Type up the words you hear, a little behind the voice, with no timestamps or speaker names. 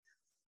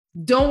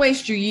Don't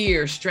waste your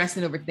years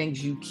stressing over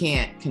things you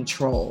can't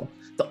control.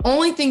 The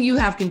only thing you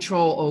have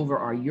control over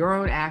are your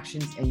own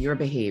actions and your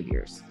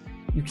behaviors.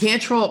 You can't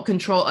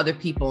control other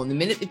people. And the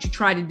minute that you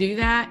try to do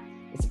that,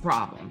 it's a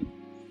problem,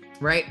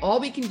 right? All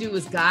we can do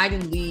is guide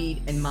and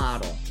lead and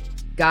model.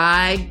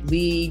 Guide,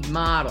 lead,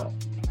 model.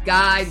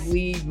 Guide,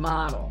 lead,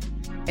 model.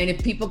 And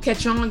if people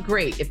catch on,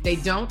 great. If they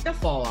don't, they'll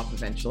fall off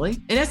eventually.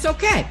 And that's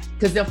okay,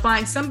 because they'll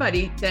find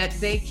somebody that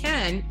they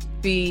can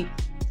be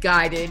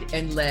guided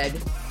and led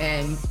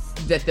and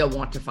that they'll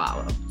want to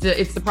follow.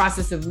 It's the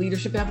process of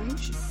leadership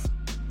evolution.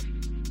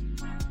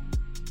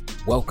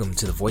 Welcome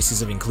to the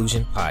Voices of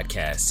Inclusion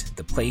podcast,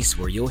 the place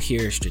where you'll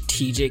hear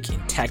strategic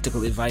and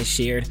tactical advice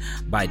shared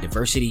by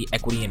diversity,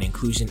 equity, and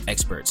inclusion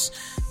experts.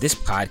 This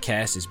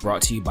podcast is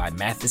brought to you by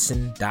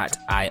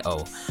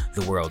Matheson.io,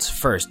 the world's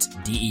first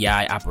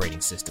DEI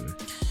operating system.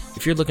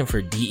 If you're looking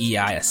for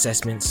DEI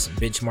assessments,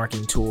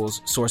 benchmarking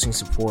tools, sourcing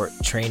support,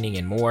 training,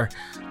 and more,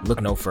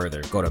 look no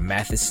further. Go to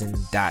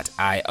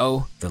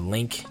Matheson.io. The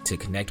link to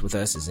connect with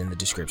us is in the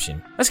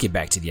description. Let's get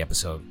back to the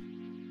episode.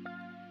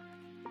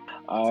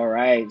 All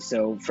right.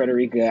 So,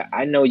 Frederica,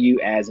 I know you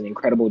as an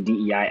incredible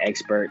DEI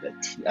expert,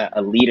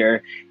 a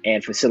leader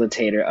and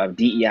facilitator of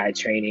DEI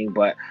training.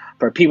 But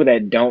for people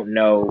that don't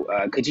know,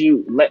 could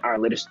you let our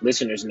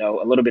listeners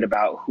know a little bit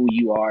about who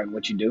you are and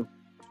what you do?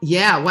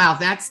 Yeah. Wow.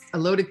 That's a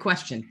loaded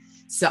question.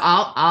 So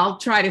I'll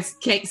try to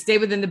stay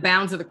within the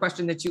bounds of the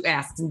question that you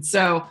asked. And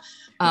so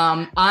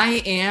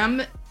I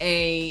am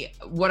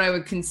what I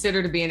would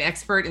consider to be an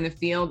expert in the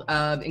field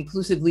of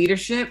inclusive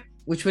leadership,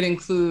 which would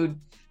include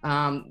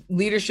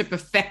leadership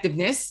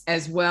effectiveness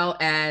as well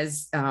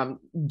as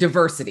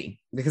diversity,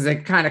 because they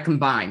kind of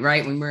combine,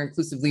 right? When we're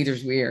inclusive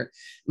leaders, we are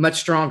much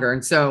stronger.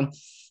 And so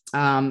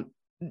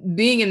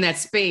being in that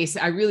space,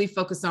 I really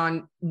focus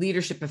on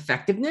leadership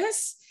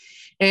effectiveness.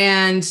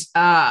 And so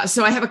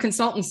I have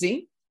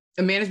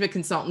a management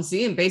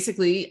consultancy, and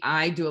basically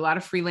I do a lot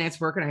of freelance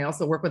work, and I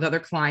also work with other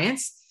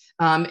clients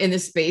in the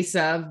space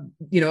of,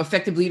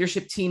 effective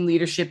leadership, team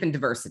leadership, and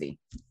diversity.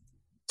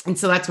 And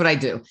so that's what I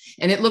do.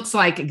 And it looks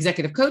like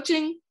executive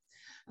coaching,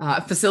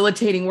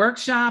 facilitating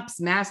workshops,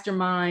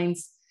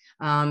 masterminds,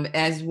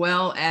 as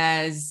well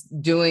as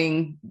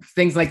doing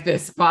things like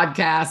this,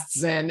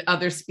 podcasts and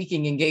other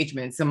speaking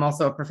engagements. I'm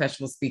also a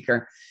professional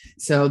speaker.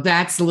 So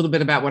that's a little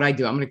bit about what I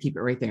do. I'm going to keep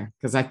it right there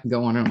because I can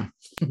go on and on.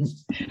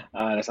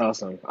 That's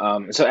awesome.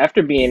 So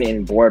after being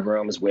in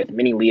boardrooms with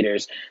many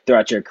leaders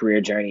throughout your career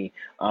journey,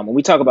 when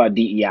we talk about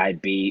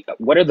DEIB,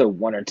 what are the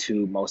one or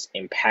two most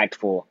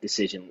impactful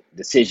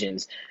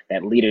decisions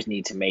that leaders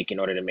need to make in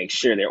order to make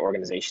sure their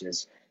organization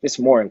is just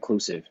more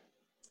inclusive?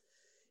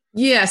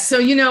 Yeah. So,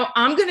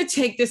 I'm going to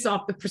take this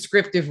off the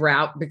prescriptive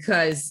route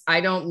because I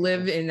don't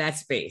live in that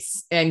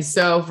space. And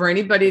so for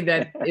anybody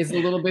that is a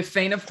little bit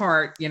faint of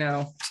heart,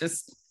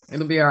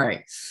 it'll be all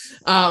right.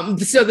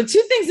 So the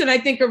two things that I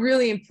think are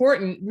really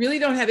important really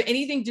don't have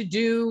anything to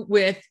do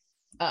with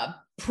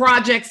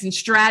projects and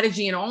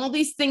strategy and all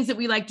these things that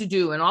we like to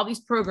do and all these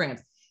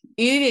programs.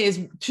 It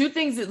is two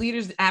things that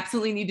leaders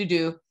absolutely need to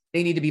do.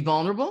 They need to be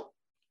vulnerable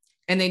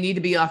and they need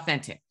to be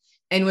authentic.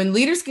 And when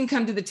leaders can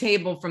come to the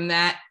table from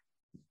that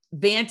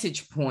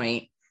vantage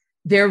point,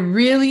 they're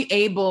really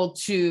able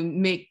to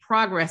make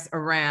progress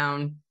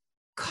around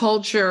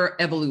culture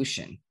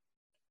evolution.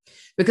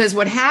 Because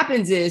what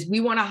happens is we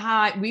want to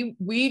hide,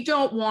 we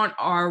don't want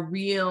our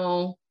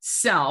real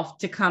self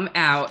to come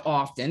out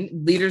often.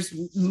 Leaders,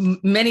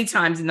 many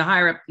times in the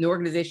higher up the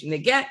organization they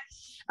get,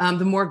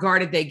 the more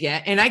guarded they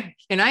get. And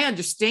I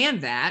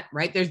understand that,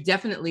 right? There's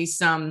definitely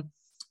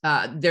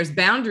there's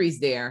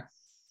boundaries there.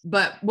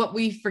 But what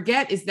we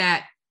forget is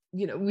that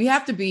we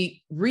have to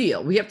be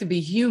real. We have to be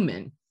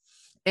human.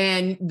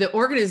 And the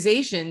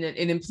organization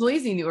and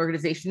employees in the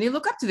organization, they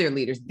look up to their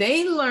leaders.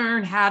 They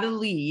learn how to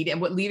lead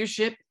and what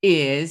leadership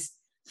is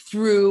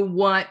through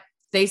what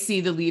they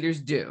see the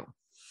leaders do.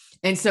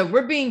 And so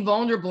we're being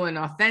vulnerable and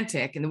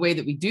authentic in the way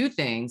that we do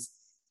things.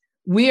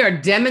 We are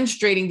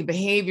demonstrating the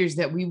behaviors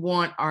that we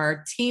want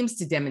our teams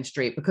to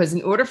demonstrate, because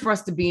in order for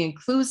us to be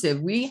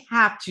inclusive, we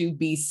have to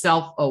be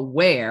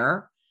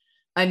self-aware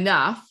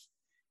enough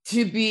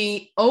to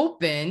be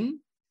open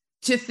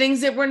to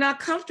things that we're not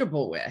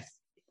comfortable with.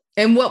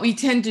 And what we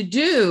tend to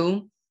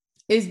do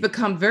is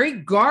become very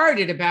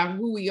guarded about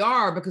who we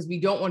are because we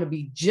don't want to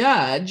be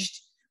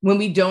judged when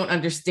we don't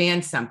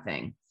understand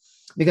something.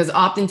 Because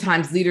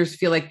oftentimes leaders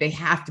feel like they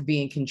have to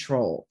be in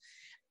control.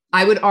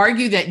 I would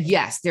argue that,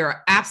 yes, there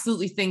are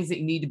absolutely things that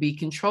you need to be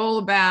control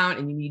about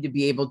and you need to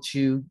be able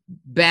to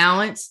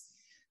balance.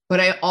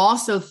 But I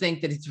also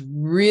think that it's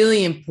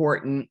really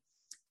important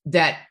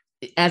that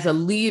as a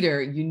leader,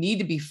 you need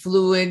to be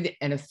fluid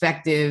and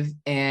effective,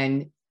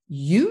 and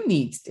you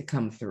need to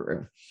come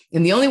through.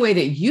 And the only way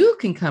that you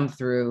can come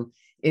through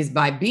is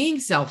by being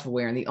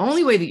self-aware. And the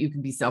only way that you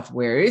can be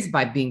self-aware is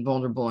by being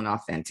vulnerable and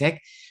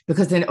authentic,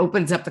 because then it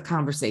opens up the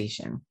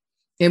conversation.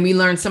 And we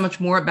learn so much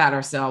more about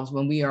ourselves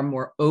when we are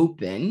more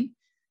open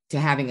to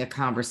having a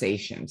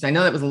conversation. So I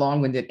know that was a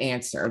long-winded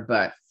answer,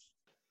 but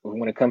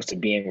when it comes to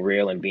being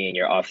real and being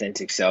your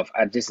authentic self,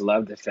 I just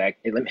love the fact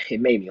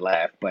it made me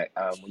laugh. But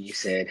when you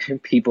said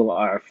people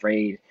are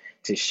afraid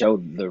to show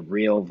the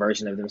real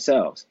version of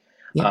themselves,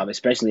 Yeah.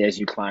 especially as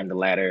you climb the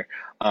ladder,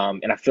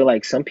 and I feel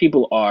like some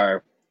people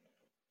are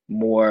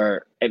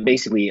more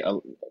basically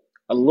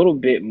a little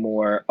bit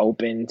more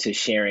open to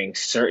sharing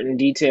certain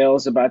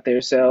details about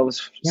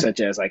themselves, Yep. such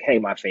as like, hey,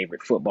 my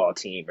favorite football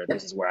team, or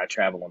this is where I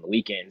travel on the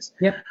weekends.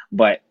 Yep.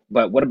 But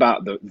what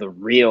about the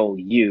real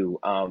you?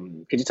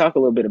 Could you talk a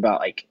little bit about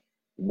like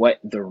what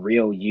the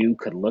real you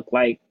could look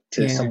like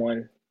to Yeah.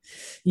 someone?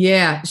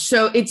 Yeah.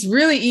 So it's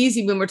really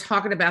easy when we're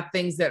talking about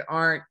things that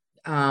aren't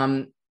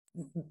um,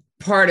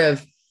 part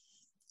of,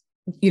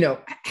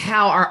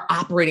 how our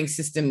operating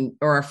system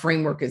or our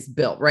framework is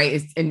built,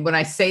 right? And when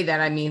I say that,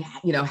 I mean,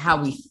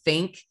 how we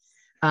think,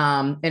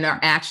 and our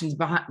actions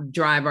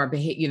drive our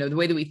behavior. The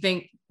way that we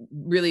think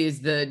really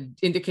is the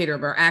indicator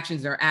of our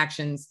actions, and our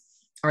actions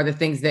are the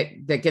things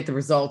that get the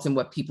results and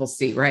what people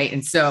see, right?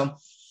 And so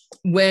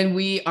when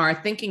we are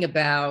thinking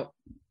about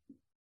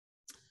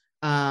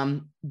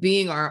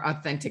being our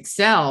authentic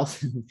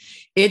self,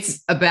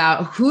 it's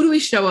about who do we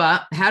show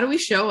up? How do we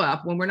show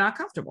up when we're not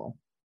comfortable?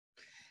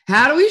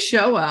 How do we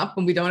show up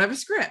when we don't have a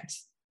script?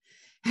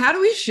 How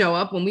do we show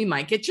up when we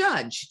might get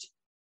judged?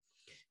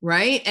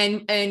 Right.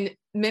 And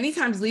many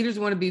times leaders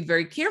want to be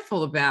very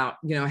careful about,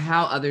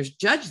 how others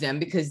judge them,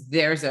 because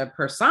there's a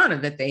persona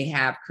that they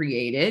have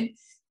created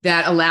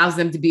that allows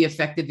them to be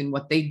effective in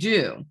what they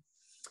do.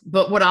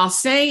 But what I'll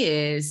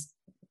say is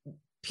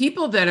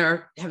people that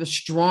have a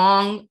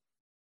strong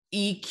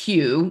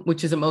EQ,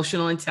 which is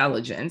emotional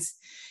intelligence,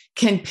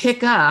 can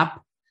pick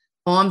up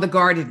on the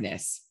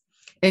guardedness.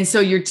 And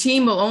so your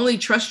team will only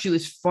trust you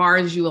as far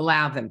as you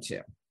allow them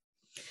to.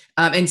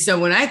 And so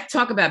when I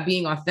talk about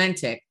being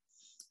authentic,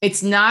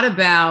 it's not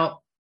about,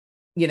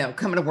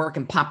 coming to work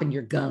and popping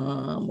your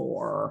gum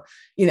or,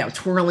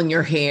 twirling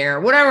your hair,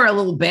 whatever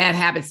little bad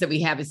habits that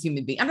we have as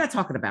human beings. I'm not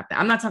talking about that.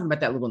 I'm not talking about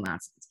that little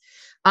nonsense.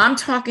 I'm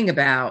talking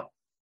about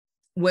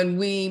when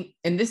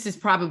and this is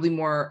probably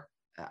more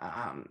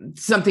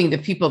something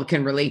that people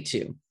can relate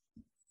to.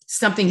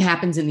 Something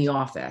happens in the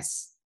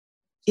office.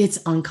 It's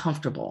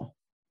uncomfortable.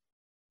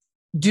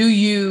 Do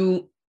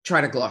you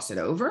try to gloss it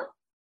over?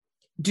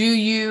 Do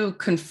you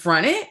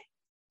confront it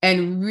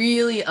and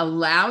really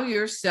allow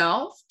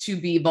yourself to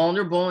be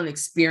vulnerable and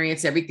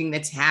experience everything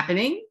that's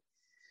happening?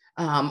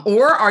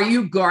 Or are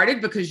you guarded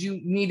because you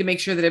need to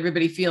make sure that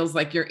everybody feels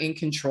like you're in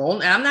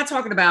control? And I'm not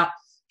talking about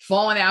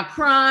falling out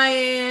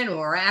crying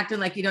or acting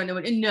like you don't know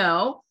what.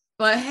 No,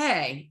 but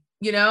hey,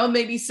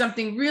 maybe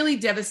something really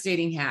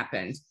devastating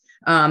happened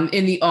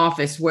in the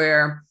office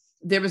where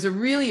there was a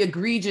really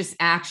egregious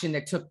action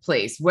that took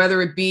place,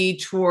 whether it be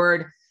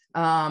toward,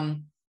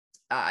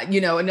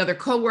 another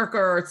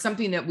coworker or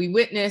something that we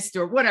witnessed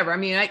or whatever. I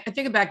mean, I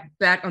think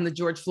back on the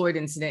George Floyd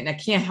incident, and I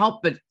can't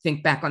help but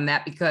think back on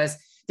that because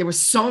there were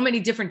so many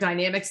different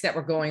dynamics that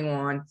were going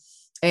on.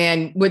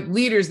 And with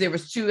leaders, there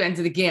was two ends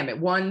of the gamut.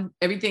 One,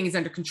 everything is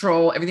under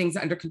control. Everything's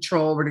under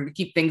control. We're going to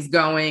keep things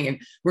going and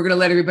we're going to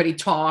let everybody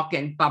talk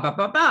and blah, blah,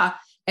 blah, blah.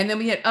 And then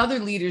we had other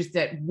leaders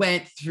that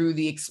went through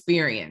the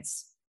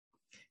experience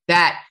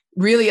that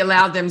really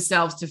allowed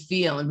themselves to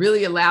feel and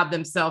really allowed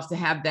themselves to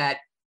have that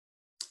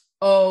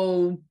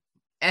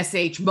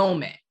OSH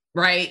moment,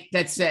 right?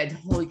 That said,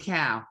 holy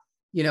cow,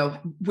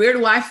 where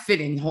do I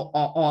fit in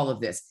all of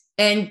this?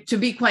 And to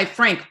be quite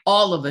frank,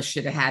 all of us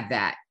should have had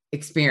that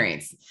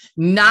experience,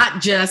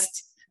 not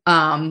just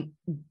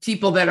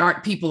people that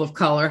aren't people of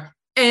color.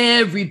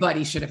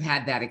 Everybody should have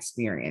had that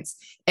experience.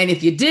 And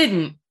if you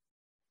didn't,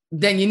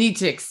 then you need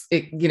to,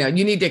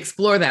 you need to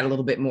explore that a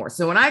little bit more.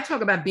 So when I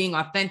talk about being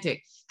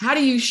authentic, how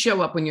do you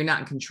show up when you're not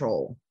in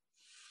control?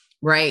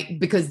 Right?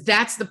 Because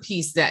that's the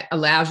piece that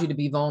allows you to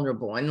be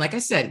vulnerable. And like I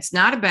said, it's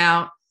not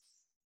about,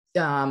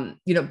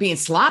 being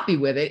sloppy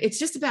with it. It's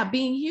just about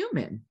being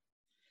human,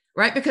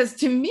 right? Because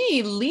to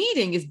me,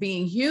 leading is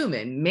being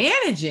human.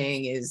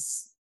 Managing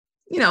is,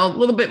 a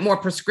little bit more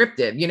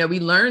prescriptive. We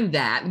learned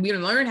that, and we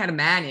learn how to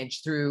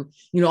manage through,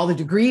 all the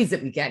degrees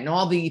that we get and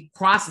all the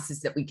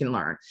processes that we can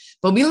learn.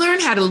 But we learn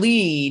how to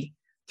lead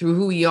through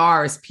who we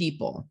are as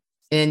people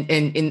and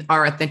in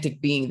our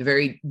authentic being, the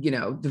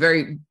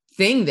very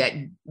thing that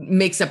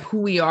makes up who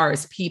we are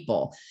as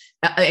people.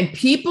 And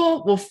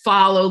people will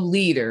follow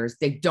leaders.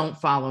 They don't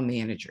follow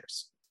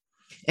managers.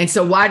 And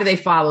so why do they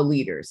follow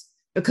leaders?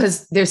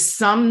 Because there's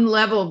some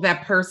level of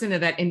that person or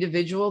that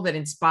individual that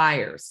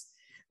inspires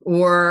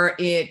or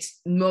it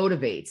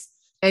motivates.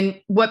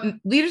 And what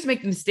leaders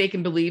make the mistake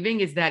in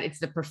believing is that it's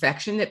the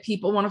perfection that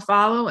people want to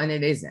follow, and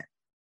it isn't.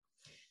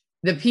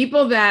 The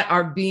people that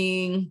are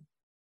being,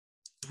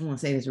 I want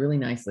to say this really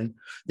nicely,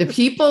 the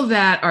people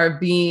that are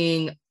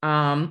being,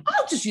 I'll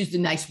just use the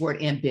nice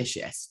word,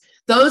 ambitious.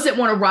 Those that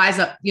want to rise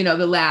up,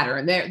 the ladder,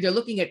 and they're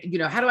looking at,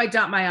 how do I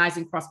dot my I's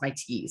and cross my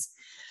T's?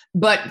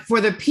 But for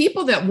the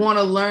people that want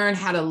to learn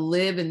how to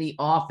live in the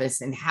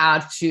office and how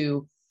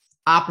to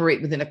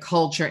operate within a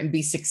culture and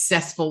be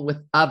successful with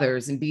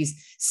others and be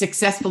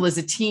successful as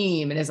a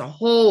team and as a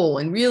whole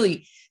and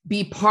really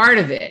be part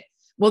of it,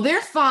 Well,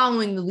 they're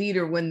following the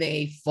leader when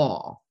they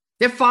fall.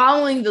 They're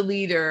following the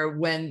leader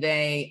when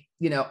they,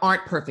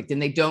 aren't perfect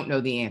and they don't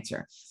know the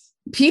answer.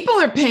 People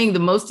are paying the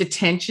most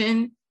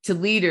attention to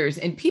leaders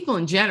and people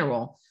in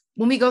general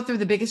when we go through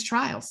the biggest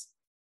trials.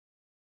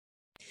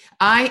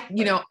 I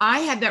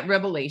had that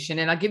revelation,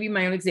 and I'll give you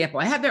my own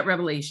example. I had that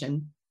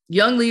revelation,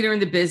 young leader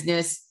in the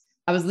business.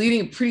 I was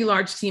leading a pretty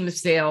large team of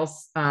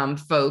sales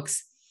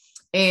folks,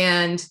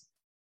 and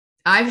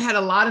I've had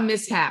a lot of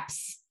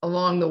mishaps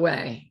along the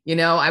way.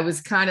 I was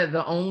kind of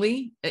the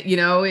only,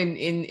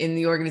 in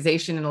the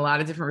organization in a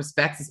lot of different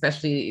respects,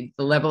 especially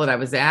the level that I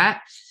was at.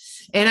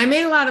 And I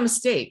made a lot of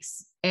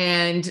mistakes.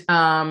 And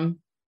I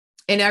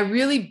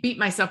really beat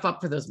myself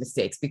up for those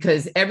mistakes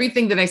because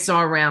everything that I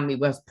saw around me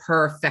was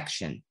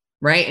perfection,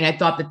 right? And I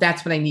thought that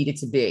that's what I needed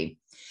to be.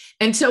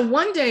 Until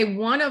one day,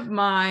 one of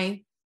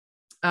my,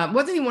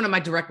 wasn't even one of my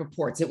direct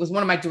reports. It was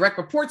one of my direct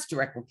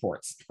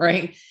reports,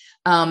 right?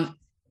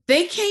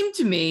 They came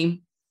to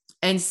me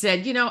and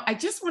said, I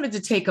just wanted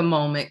to take a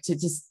moment to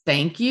just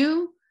thank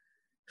you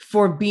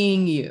for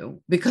being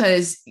you,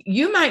 because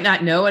you might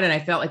not know it. And I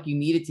felt like you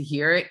needed to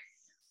hear it,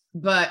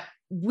 but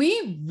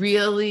we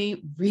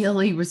really,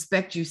 really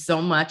respect you so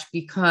much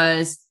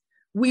because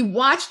we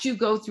watched you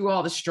go through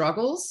all the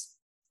struggles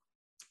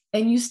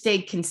and you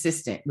stayed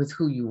consistent with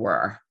who you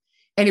were.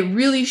 And it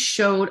really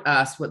showed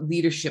us what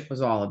leadership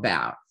was all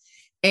about.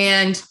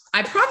 And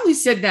I probably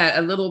said that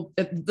a little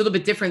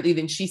bit differently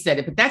than she said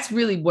it, but that's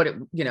really what it,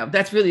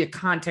 that's really a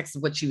context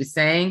of what she was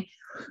saying.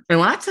 And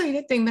when I tell you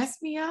that thing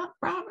messed me up,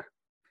 Robert,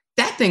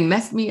 that thing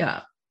messed me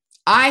up.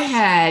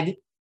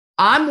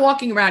 I'm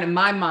walking around in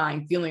my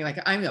mind feeling like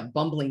I'm a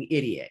bumbling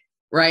idiot,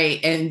 right?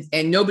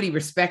 And nobody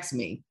respects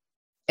me.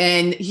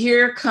 And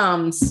here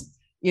comes,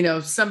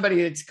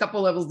 somebody that's a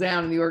couple levels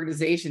down in the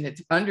organization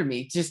that's under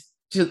me, just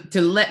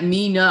to let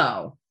me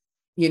know,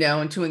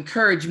 and to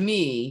encourage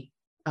me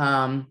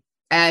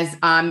as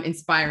I'm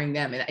inspiring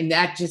them. And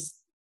that just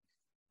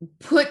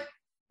put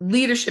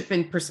leadership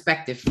in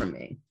perspective for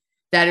me,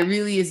 that it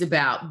really is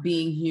about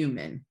being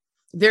human.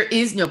 There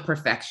is no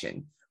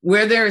perfection.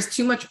 Where there is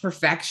too much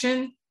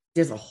perfection,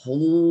 there's a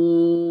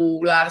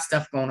whole lot of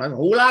stuff going on, a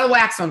whole lot of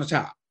wax on the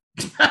top.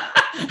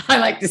 I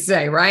like to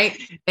say, right?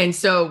 And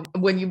so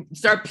when you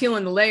start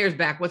peeling the layers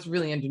back, what's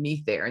really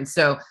underneath there? And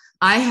so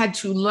I had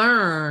to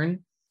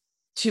learn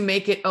to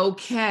make it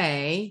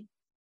okay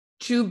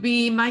to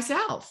be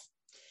myself.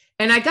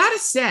 And I got to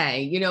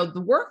say,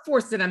 the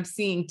workforce that I'm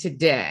seeing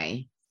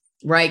today,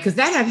 right? Because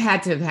that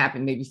had to have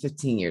happened maybe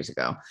 15 years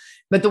ago.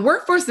 But the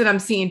workforce that I'm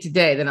seeing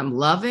today that I'm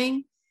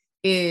loving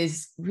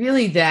is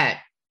really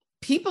that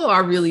people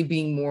are really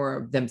being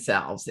more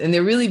themselves and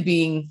they're really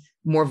being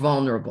more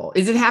vulnerable.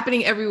 Is it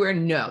happening everywhere?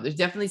 No, there's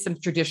definitely some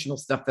traditional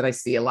stuff that I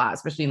see a lot,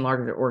 especially in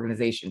larger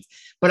organizations,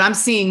 but I'm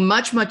seeing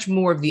much, much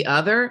more of the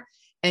other.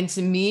 And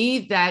to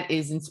me, that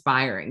is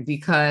inspiring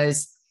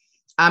because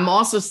I'm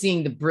also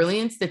seeing the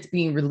brilliance that's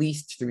being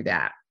released through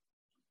that,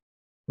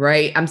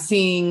 right? I'm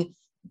seeing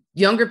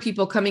younger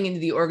people coming into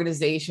the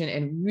organization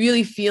and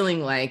really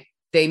feeling like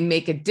they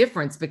make a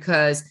difference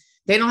because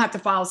they don't have to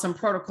follow some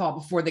protocol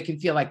before they can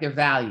feel like they're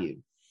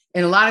valued.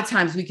 And a lot of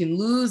times we can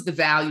lose the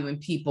value in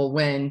people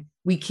when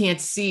we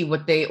can't see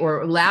what they,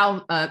 or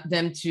allow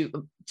them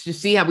to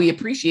see how we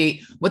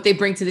appreciate what they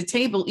bring to the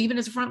table, even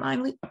as a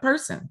frontline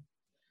person,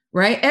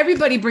 right?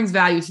 Everybody brings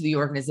value to the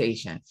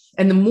organization.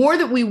 And the more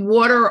that we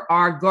water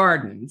our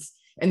gardens,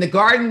 and the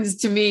gardens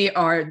to me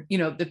are,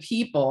 the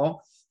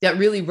people that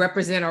really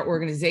represent our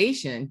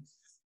organization,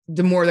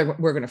 the more that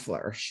we're going to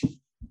flourish.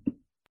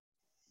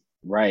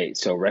 Right.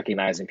 So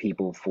recognizing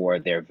people for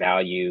their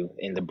value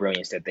and the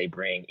brilliance that they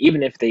bring,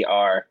 even if they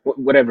are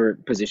whatever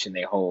position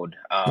they hold.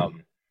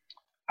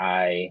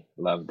 I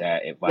love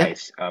that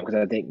advice because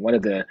I think one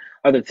of the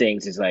other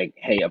things is like,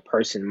 hey, a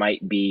person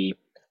might be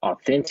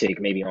authentic,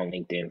 maybe on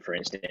LinkedIn, for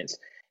instance,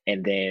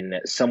 and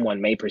then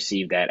someone may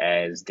perceive that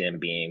as them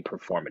being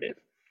performative.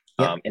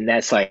 And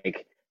that's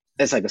like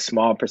a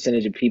small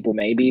percentage of people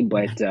maybe,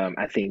 but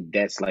I think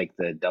that's like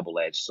the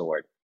double-edged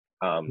sword.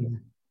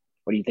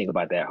 What do you think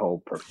about that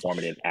whole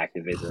performative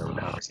activism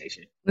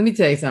conversation? Let me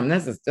tell you something.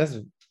 That's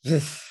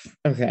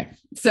okay.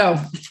 So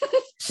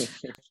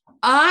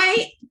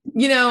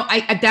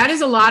that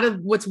is a lot of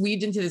what's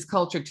weaved into this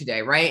culture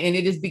today, right? And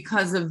it is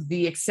because of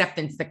the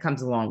acceptance that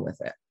comes along with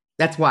it.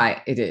 That's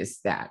why it is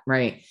that,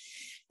 right?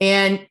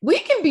 And we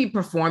can be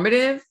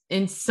performative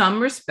in some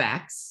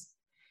respects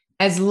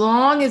as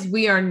long as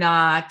we are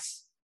not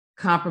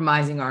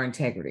compromising our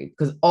integrity,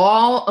 because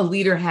all a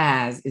leader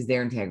has is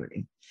their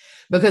integrity.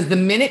 Because the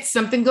minute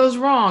something goes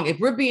wrong, if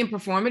we're being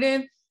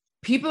performative,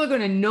 people are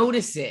going to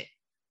notice it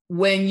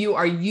when you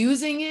are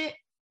using it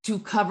to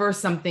cover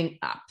something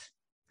up.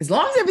 As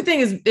long as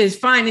everything is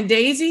fine and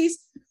daisies,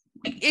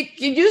 it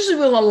usually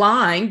will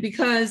align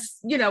because,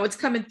 it's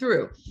coming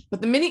through.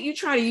 But the minute you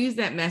try to use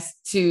that mess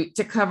to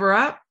cover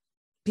up,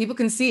 people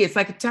can see it's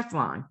like a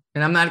Teflon.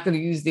 And I'm not going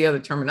to use the other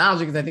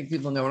terminology because I think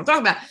people know what I'm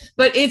talking about.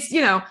 But it's,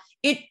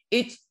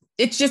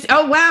 it's just,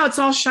 oh, wow, it's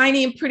all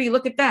shiny and pretty.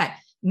 Look at that.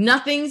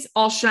 Nothing's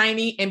all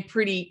shiny and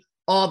pretty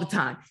all the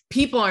time.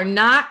 People are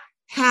not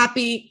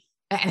happy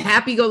and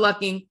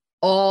happy-go-lucky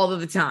all of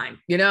the time.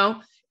 You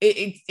know,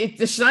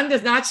 the sun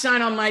does not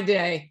shine on my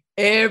day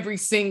every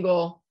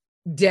single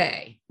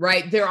day,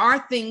 right? There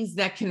are things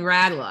that can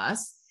rattle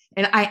us.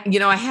 And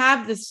I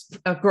have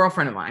a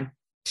girlfriend of mine.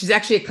 She's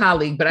actually a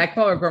colleague, but I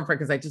call her a girlfriend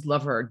because I just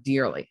love her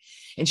dearly.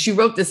 And she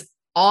wrote this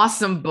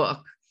awesome book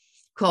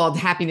called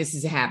Happiness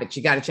is a Habit.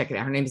 You got to check it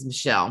out. Her name is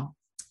Michelle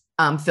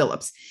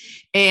Phillips.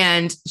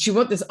 And she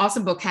wrote this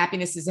awesome book,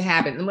 Happiness is a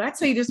Habit. And when I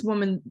tell you, this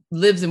woman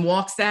lives and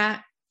walks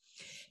that,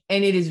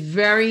 and it is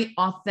very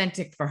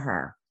authentic for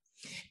her.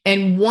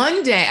 And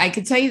one day I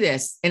could tell you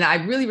this, and I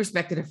really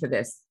respected her for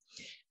this.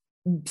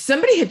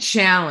 Somebody had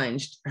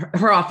challenged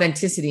her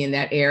authenticity in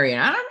that area.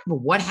 And I don't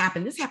remember what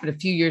happened. This happened a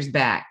few years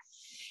back.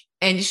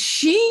 And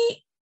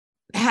she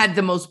had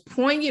the most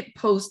poignant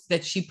post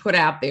that she put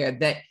out there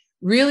that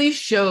really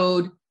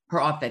showed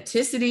her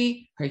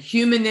authenticity, her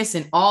humanness,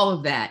 and all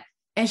of that.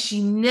 And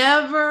she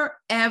never,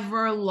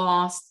 ever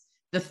lost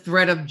the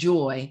thread of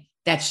joy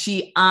that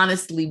she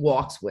honestly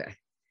walks with.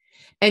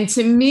 And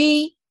to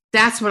me,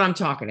 that's what I'm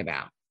talking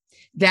about.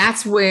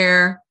 That's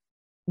where,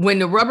 when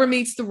the rubber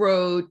meets the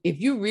road, if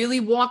you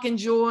really walk in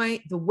joy,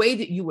 the way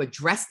that you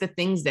address the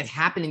things that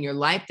happen in your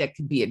life that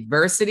could be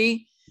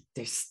adversity,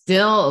 there's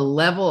still a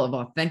level of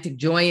authentic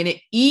joy in it,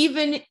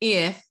 even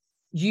if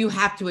you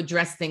have to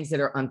address things that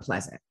are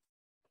unpleasant,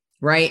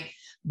 right?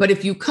 But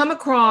if you come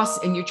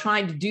across and you're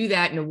trying to do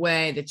that in a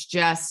way that's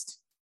just,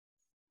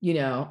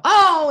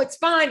 oh, it's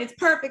fine, it's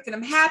perfect, and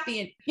I'm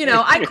happy. And,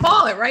 I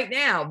call it right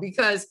now,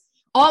 because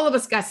all of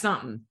us got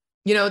something,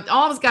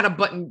 all of us got a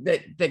button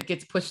that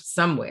gets pushed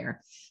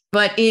somewhere.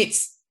 But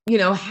it's,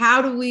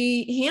 how do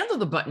we handle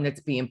the button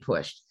that's being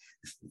pushed?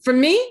 For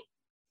me,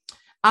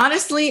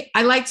 honestly,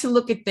 I like to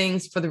look at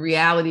things for the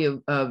reality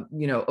of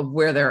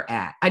where they're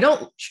at.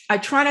 I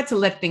try not to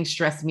let things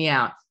stress me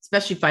out,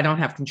 especially if I don't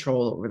have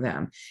control over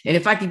them. And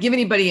if I could give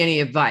anybody any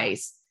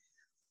advice,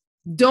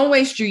 don't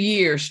waste your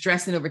years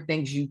stressing over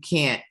things you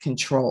can't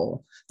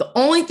control. The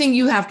only thing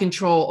you have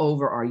control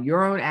over are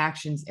your own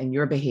actions and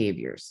your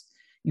behaviors.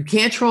 You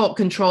can't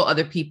control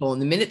other people.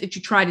 And the minute that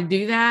you try to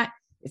do that,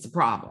 it's a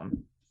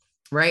problem,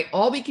 right?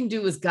 All we can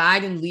do is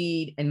guide and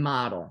lead and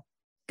model.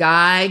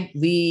 Guide,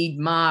 lead,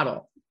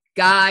 model.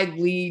 Guide,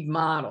 lead,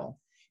 model.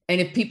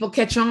 And if people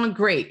catch on,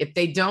 great. If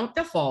they don't,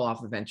 they'll fall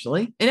off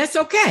eventually. And that's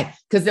okay,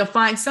 because they'll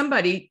find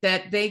somebody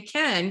that they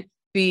can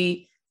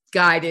be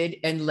guided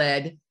and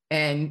led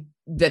and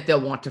that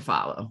they'll want to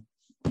follow.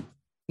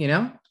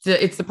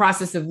 It's the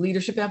process of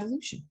leadership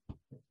evolution.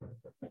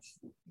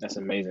 That's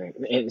amazing.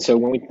 And so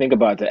when we think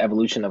about the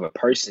evolution of a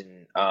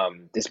person,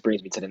 this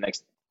brings me to the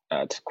next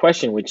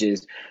question, which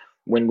is,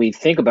 when we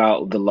think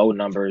about the low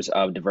numbers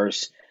of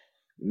diverse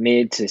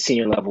mid to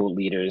senior level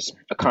leaders,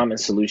 a common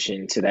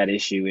solution to that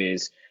issue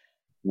is,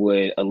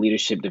 would a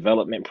leadership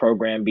development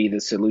program be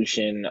the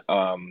solution?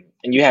 And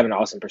you have an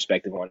awesome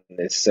perspective on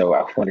this, so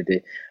I wanted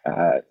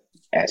to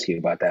ask you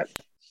about that.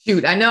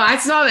 Shoot, I know I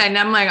saw that, and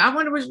I'm like, I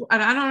wonder I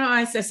don't know what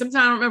I said. Sometimes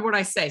I don't remember what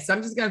I say, so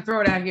I'm just going to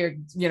throw it out here,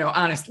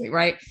 honestly,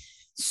 right?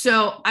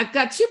 So I've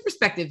got two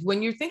perspectives.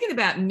 When you're thinking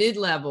about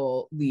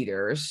mid-level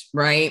leaders,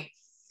 right,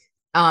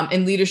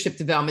 and leadership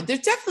development, there's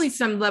definitely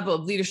some level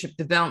of leadership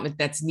development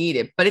that's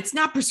needed, but it's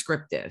not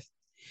prescriptive.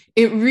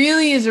 It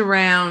really is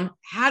around,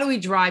 how do we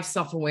drive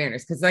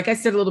self-awareness? Because like I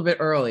said a little bit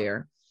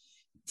earlier,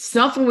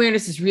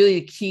 self-awareness is really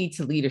the key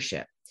to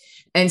leadership.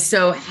 And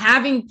so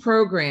having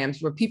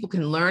programs where people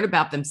can learn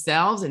about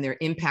themselves and their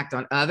impact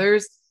on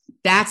others,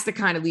 that's the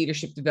kind of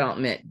leadership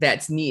development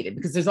that's needed,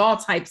 because there's all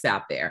types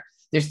out there.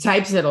 There's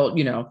types that'll,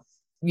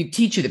 you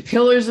teach you the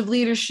pillars of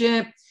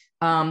leadership.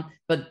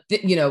 But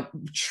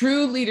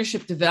true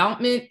leadership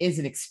development is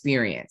an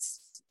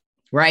experience,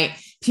 right?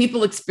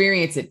 People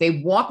experience it.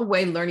 They walk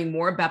away learning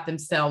more about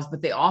themselves,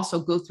 but they also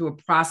go through a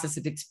process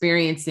of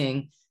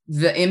experiencing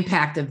the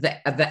impact of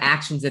the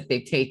actions that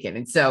they've taken.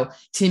 And so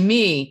to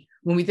me,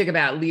 when we think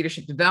about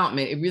leadership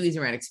development, it really is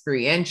around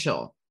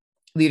experiential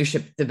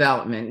leadership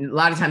development. And a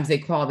lot of times they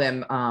call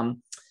them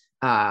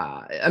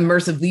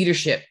immersive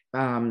leadership,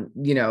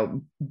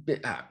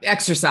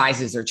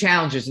 exercises or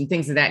challenges and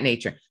things of that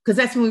nature, because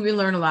that's when we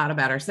learn a lot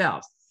about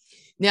ourselves.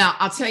 Now,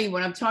 I'll tell you,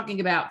 when I'm talking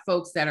about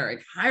folks that are at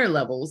higher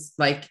levels,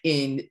 like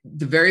in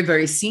the very,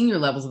 very senior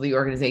levels of the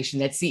organization,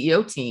 that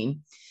CEO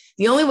team,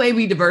 the only way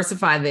we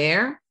diversify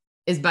there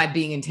is by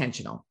being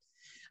intentional.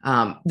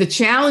 The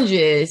challenge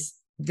is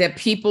that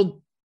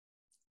people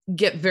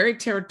get very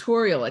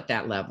territorial at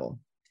that level,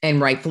 and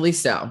rightfully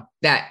so.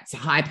 That's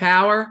high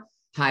power,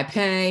 high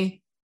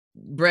pay,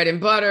 bread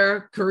and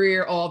butter,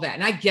 career, all that.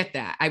 And I get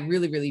that. I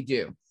really, really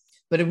do.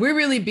 But if we're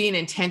really being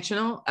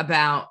intentional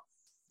about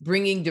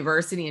bringing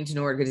diversity into an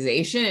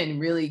organization and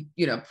really,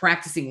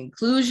 practicing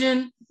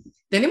inclusion,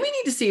 then we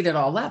need to see it at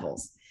all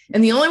levels.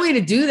 And the only way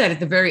to do that at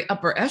the very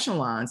upper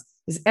echelons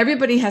is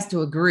everybody has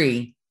to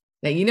agree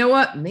that, you know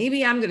what,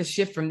 maybe I'm going to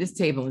shift from this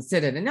table and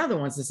sit at another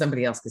one so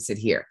somebody else can sit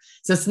here.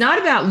 So it's not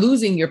about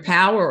losing your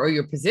power or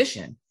your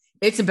position.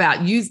 It's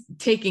about you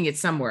taking it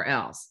somewhere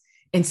else,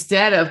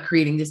 instead of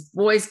creating this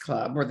boys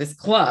club or this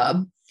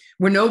club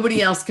where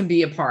nobody else can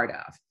be a part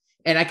of.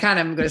 And I kind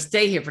of am going to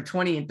stay here for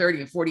 20 and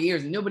 30 and 40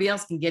 years, and nobody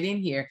else can get in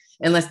here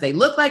unless they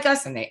look like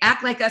us and they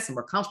act like us and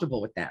we're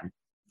comfortable with them.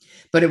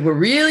 But if we're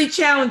really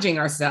challenging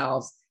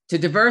ourselves to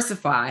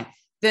diversify,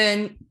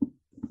 then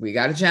we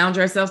got to challenge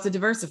ourselves to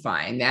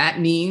diversify. And that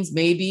means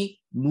maybe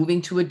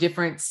moving to a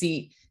different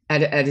seat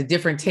at a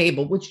different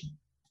table, which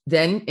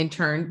then in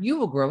turn you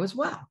will grow as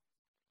well.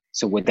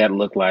 So would that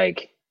look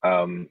like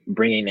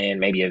bringing in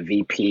maybe a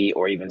VP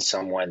or even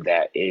someone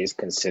that is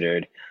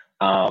considered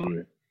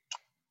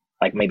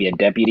like maybe a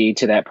deputy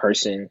to that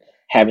person,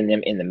 having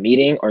them in the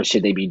meeting, or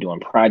should they be doing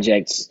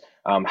projects?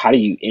 How do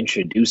you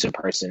introduce a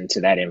person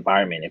to that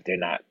environment if they're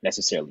not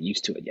necessarily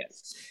used to it yet?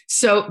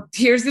 So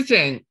here's the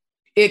thing.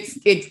 It's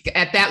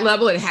at that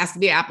level, it has to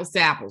be apples to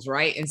apples,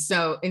 right? And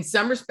so in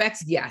some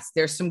respects, yes,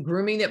 there's some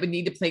grooming that would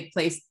need to take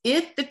place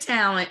if the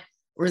talent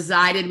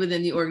resided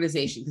within the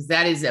organization, because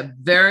that is a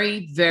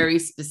very, very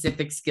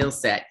specific skill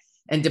set.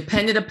 And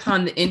dependent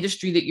upon the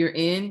industry that you're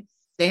in,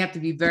 they have to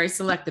be very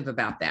selective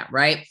about that,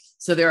 right?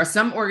 So there are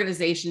some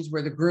organizations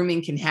where the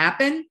grooming can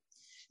happen,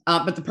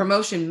 but the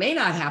promotion may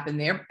not happen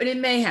there, but it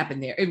may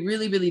happen there. It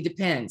really, really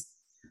depends.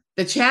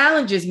 The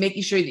challenge is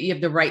making sure that you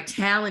have the right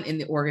talent in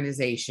the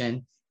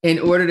organization in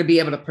order to be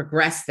able to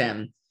progress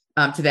them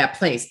to that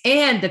place,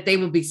 and that they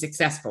will be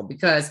successful,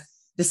 because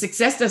the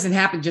success doesn't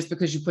happen just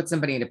because you put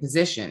somebody in a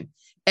position.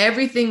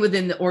 Everything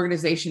within the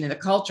organization and the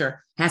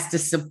culture has to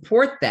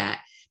support that,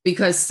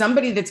 because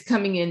somebody that's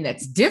coming in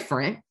that's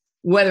different,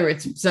 whether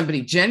it's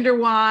somebody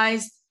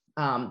gender-wise,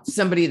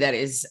 somebody that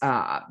is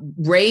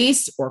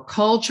race or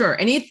culture or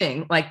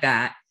anything like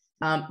that,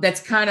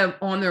 that's kind of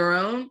on their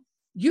own,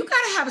 you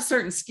got to have a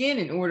certain skin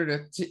in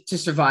order to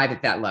survive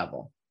at that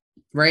level,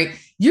 right?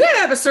 You got to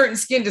have a certain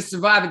skin to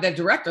survive at that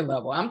director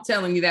level. I'm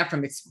telling you that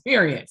from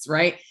experience,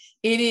 right?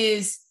 It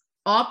is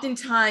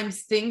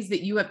oftentimes things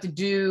that you have to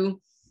do,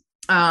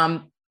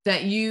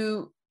 that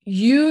you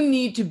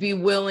need to be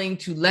willing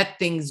to let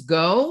things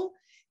go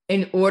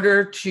in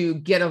order to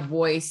get a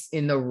voice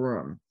in the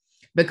room.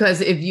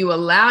 Because if you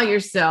allow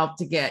yourself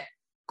to get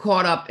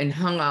caught up and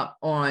hung up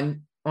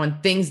on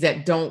things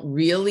that don't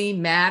really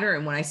matter,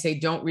 and when I say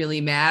don't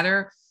really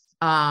matter,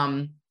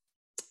 I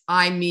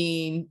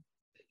mean,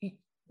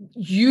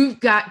 you've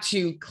got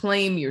to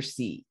claim your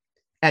seat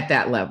at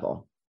that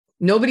level.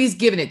 Nobody's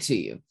giving it to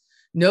you.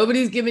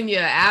 Nobody's giving you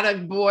an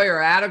atta-boy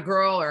or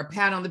atta-girl or a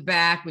pat on the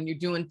back when you're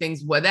doing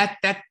things well. That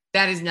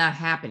is not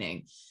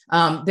happening.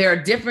 There are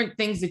different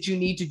things that you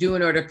need to do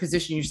in order to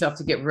position yourself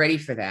to get ready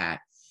for that,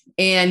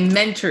 and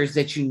mentors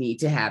that you need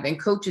to have, and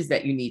coaches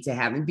that you need to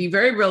have, and be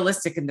very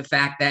realistic in the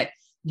fact that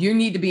you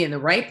need to be in the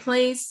right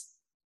place,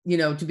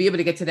 to be able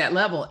to get to that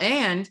level.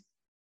 And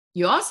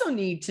you also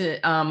need to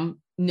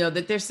know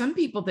that there's some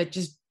people that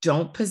just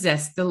don't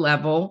possess the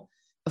level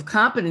of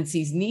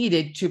competencies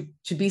needed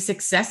to be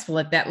successful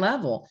at that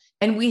level.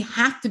 And we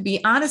have to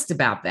be honest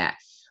about that.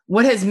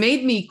 What has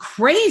made me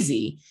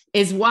crazy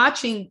is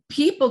watching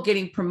people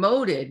getting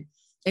promoted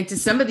into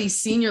some of these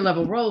senior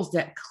level roles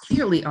that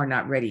clearly are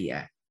not ready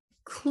yet.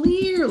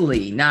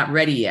 Clearly not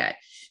ready yet.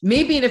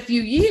 Maybe in a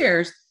few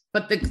years,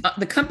 but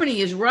the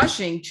company is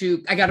rushing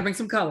to, I got to bring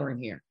some color in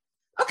here.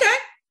 Okay,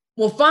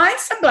 we'll find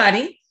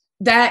somebody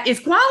that is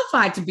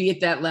qualified to be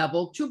at that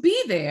level, to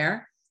be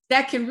there,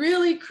 that can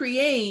really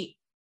create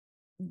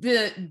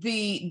the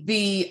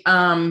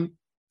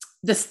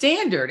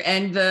standard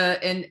and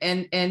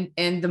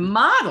the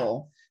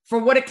model for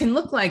what it can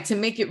look like, to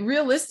make it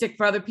realistic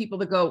for other people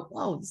to go,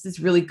 whoa, this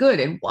is really good.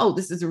 And whoa,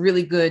 this is a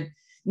really good,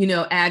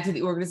 add to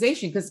the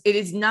organization. Because it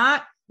is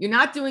not, you're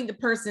not doing the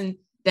person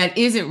that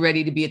isn't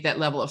ready to be at that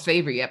level of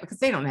favor yet, because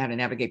they don't know how to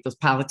navigate those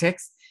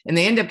politics. And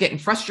they end up getting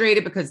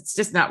frustrated because it's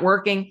just not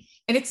working.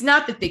 And it's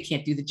not that they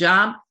can't do the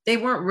job. They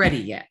weren't ready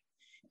yet.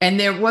 And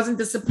there wasn't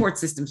the support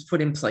systems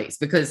put in place,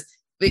 because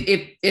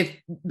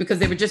because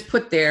they were just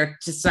put there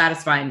to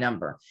satisfy a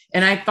number.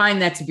 And I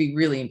find that to be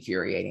really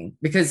infuriating,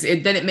 because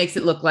then it makes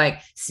it look like,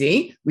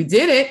 see, we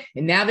did it.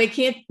 And now they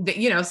can't,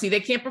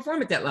 they can't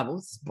perform at that level.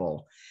 It's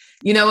bull.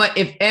 You know what?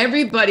 If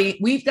everybody,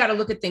 we've got to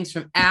look at things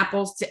from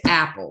apples to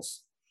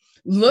apples.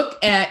 Look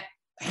at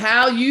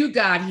how you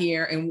got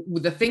here and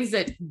the things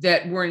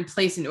that were in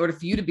place in order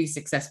for you to be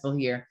successful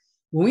here.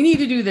 Well, we need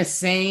to do the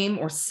same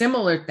or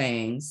similar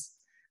things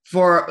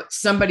for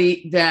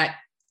somebody that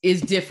is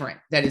different,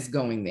 that is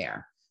going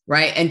there,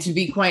 right? And to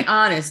be quite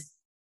honest,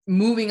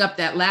 moving up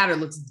that ladder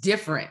looks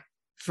different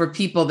for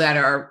people that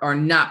are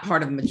not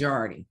part of the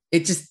majority.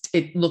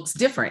 It looks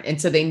different.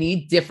 And so they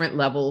need different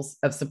levels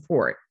of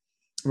support,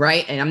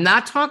 right? And I'm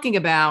not talking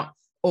about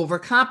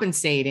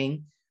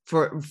overcompensating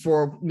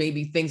for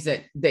maybe things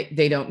that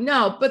they don't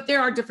know, but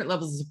there are different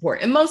levels of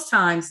support. And most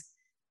times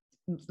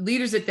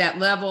leaders at that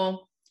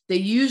level, they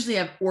usually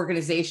have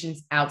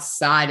organizations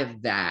outside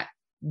of that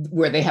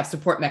where they have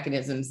support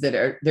mechanisms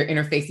they're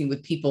interfacing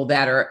with people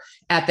that are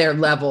at their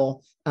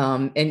level,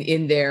 and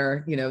in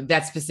their,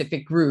 that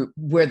specific group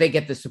where they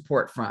get the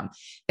support from.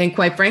 And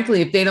quite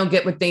frankly, if they don't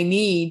get what they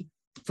need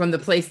from the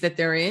place that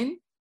they're in,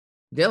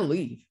 they'll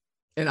leave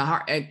in a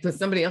heart, because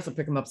somebody else will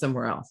pick them up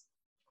somewhere else.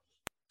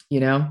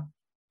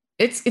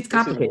 It's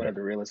complicated. This is one of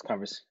the realest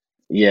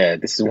Yeah,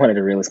 this is one of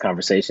the realest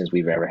conversations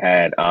we've ever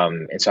had.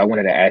 And so I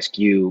wanted to ask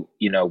you,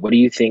 what do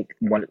you think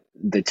one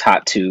the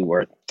top two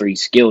or three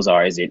skills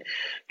are? Is it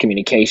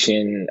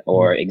communication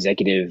or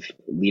executive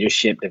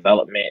leadership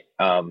development?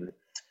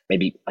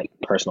 Maybe like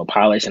personal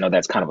polish. I know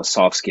that's kind of a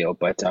soft skill,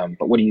 but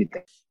what do you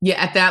think? Yeah,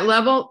 at that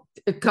level,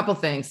 a couple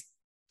things.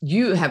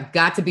 You have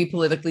got to be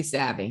politically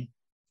savvy.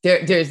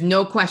 There's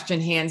no question,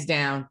 hands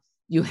down,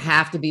 you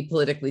have to be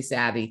politically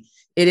savvy.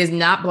 It is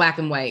not black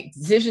and white.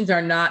 Decisions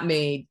are not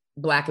made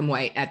black and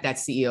white at that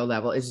CEO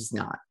level. It's just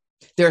not.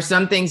 There are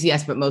some things,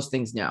 yes, but most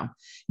things, no.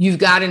 You've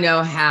got to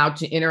know how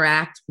to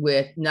interact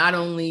with not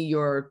only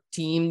your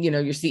team,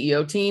 your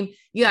CEO team,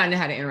 you got to know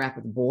how to interact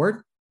with the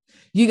board.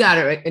 You got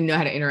to know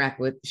how to interact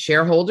with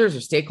shareholders or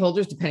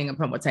stakeholders, depending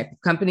upon what type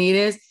of company it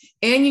is.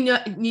 And you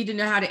need to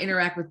know how to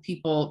interact with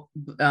people,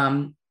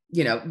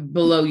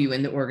 below you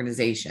in the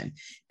organization.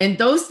 And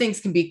those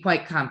things can be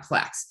quite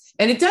complex.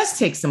 And it does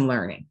take some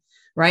learning,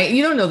 right?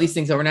 You don't know these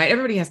things overnight.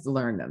 Everybody has to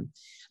learn them.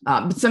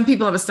 But some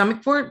people have a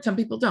stomach for it. Some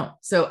people don't.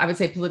 So I would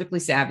say politically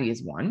savvy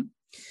is one.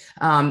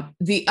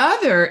 The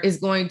other is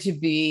going to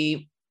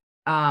be,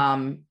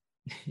 and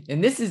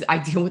I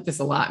deal with this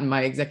a lot in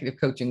my executive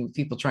coaching with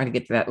people trying to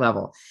get to that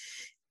level.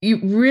 You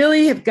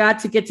really have got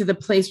to get to the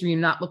place where you're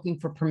not looking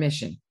for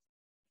permission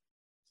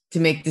to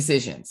make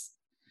decisions.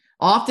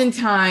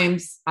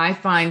 Oftentimes, I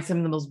find some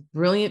of the most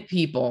brilliant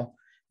people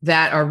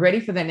that are ready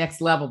for that next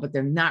level, but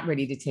they're not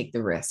ready to take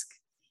the risk.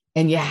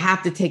 And you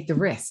have to take the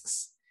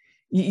risks.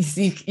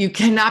 You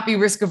cannot be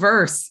risk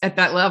averse at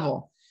that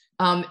level.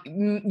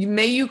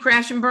 May you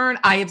crash and burn?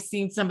 I have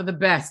seen some of the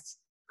best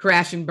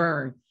crash and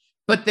burn,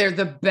 but they're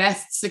the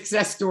best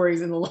success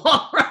stories in the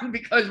long run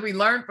because we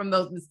learn from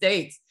those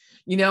mistakes.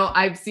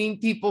 I've seen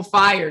people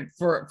fired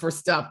for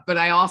stuff, but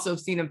I also have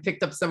seen them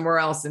picked up somewhere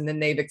else and then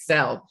they've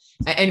excelled,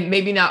 and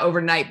maybe not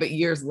overnight, but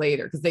years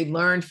later, because they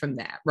learned from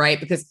that, right?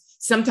 Because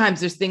sometimes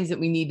there's things that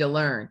we need to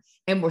learn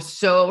and we're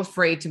so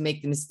afraid to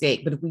make the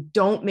mistake. But if we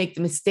don't make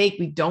the mistake,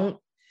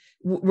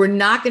 we're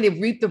not going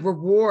to reap the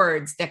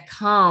rewards that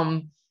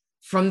come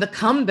from the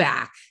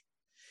comeback,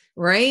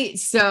 right?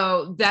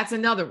 So that's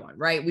another one,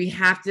 right? We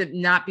have to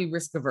not be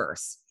risk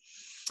averse.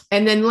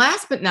 And then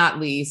last but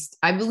not least,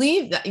 I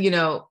believe that,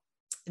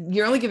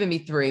 you're only giving me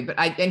three, but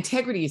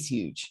integrity is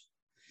huge.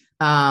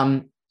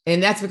 And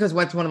that's because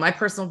what's one of my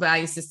personal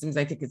value systems.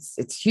 I think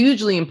it's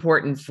hugely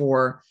important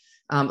for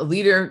a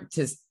leader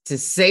to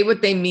say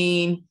what they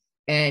mean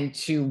and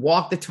to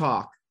walk the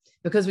talk,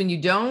 because when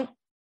you don't,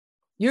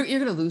 you're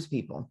going to lose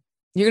people.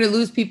 You're going to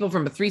lose people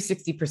from a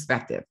 360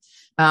 perspective,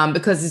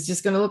 because it's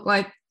just going to look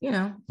like,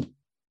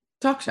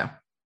 talk show,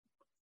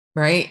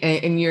 right?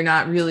 And you're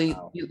not really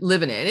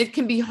living it. It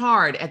can be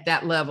hard at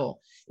that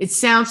level. It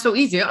sounds so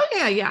easy. Oh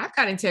yeah, I've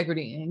got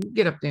integrity, and you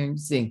get up there and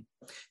see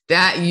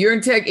that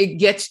it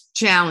gets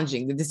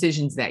challenging. The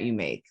decisions that you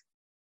make,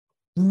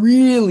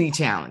 really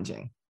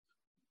challenging.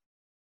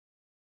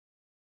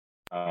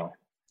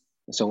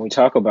 So when we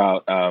talk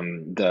about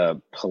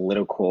the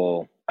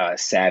political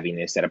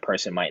savviness that a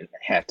person might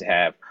have to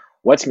have,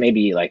 what's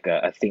maybe like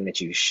a thing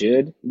that you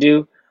should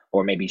do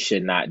or maybe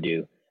should not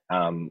do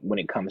when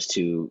it comes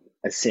to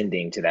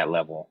ascending to that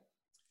level?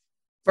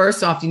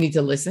 First off, you need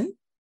to listen.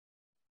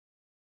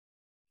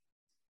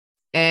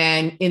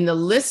 And in the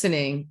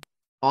listening,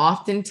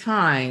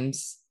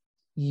 oftentimes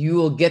you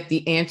will get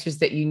the answers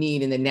that you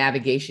need and the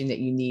navigation that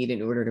you need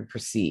in order to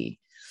proceed.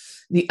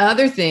 The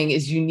other thing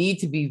is you need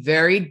to be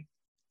very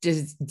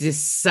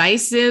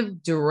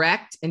decisive,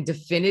 direct, and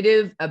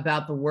definitive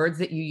about the words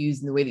that you use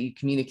and the way that you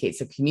communicate.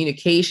 So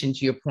communication,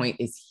 to your point,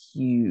 is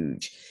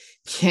huge.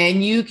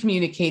 Can you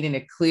communicate in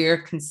a clear,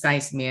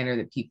 concise manner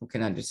that people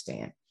can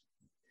understand?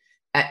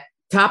 At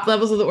top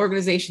levels of the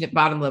organization, at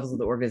bottom levels of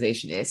the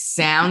organization, it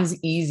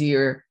sounds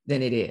easier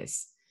than it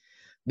is.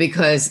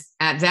 Because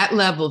at that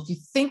level, if you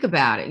think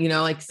about it,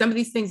 like some of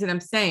these things that I'm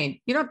saying,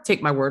 you don't have to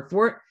take my word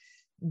for it.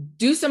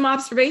 Do some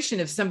observation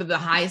of some of the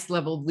highest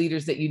level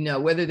leaders that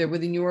whether they're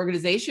within your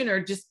organization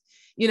or just,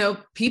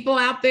 people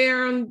out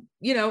there, in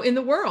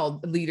the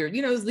world,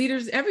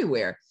 leaders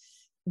everywhere.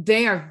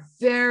 They are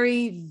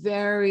very,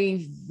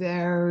 very,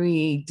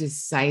 very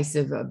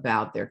decisive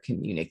about their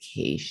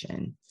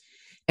communication.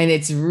 And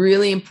it's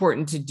really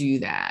important to do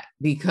that,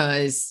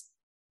 because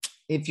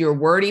if you're a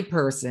wordy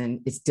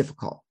person, it's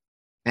difficult.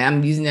 And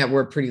I'm using that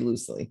word pretty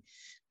loosely,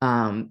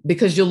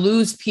 because you'll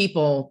lose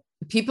people.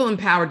 People in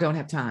power don't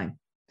have time.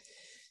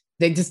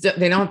 They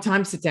don't have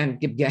time to sit down and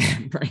give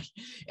gab, right?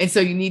 And so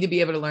you need to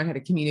be able to learn how to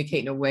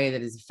communicate in a way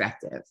that is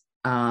effective.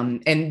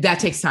 And that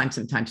takes time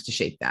sometimes to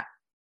shape that.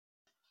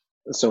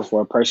 So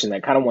for a person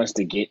that kind of wants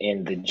to get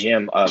in the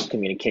gym of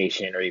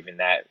communication or even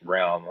that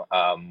realm,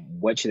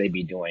 what should they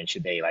be doing?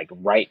 Should they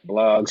write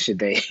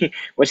blogs?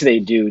 What should they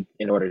do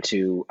in order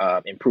to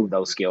improve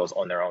those skills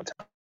on their own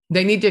time?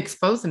 They need to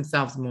expose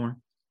themselves more.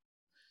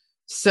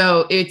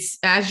 So it's,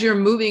 as you're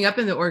moving up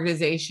in the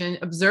organization,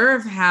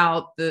 observe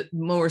how the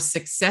more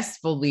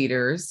successful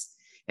leaders,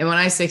 and when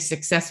I say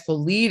successful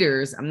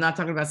leaders, I'm not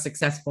talking about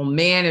successful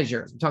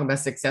managers. I'm talking about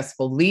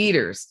successful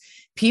leaders.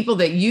 People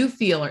that you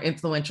feel are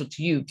influential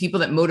to you, people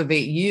that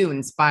motivate you,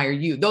 inspire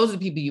you. Those are the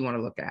people you want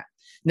to look at.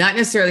 Not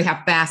necessarily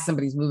how fast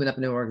somebody's moving up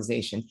in an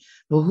organization,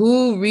 but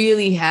who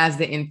really has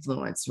the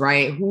influence,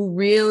 right? Who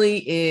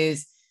really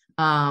is,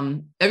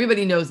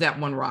 everybody knows that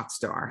one rock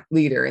star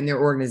leader in their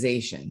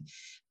organization.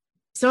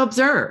 So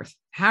observe,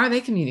 how are they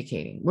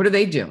communicating? What are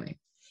they doing?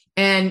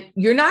 And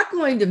you're not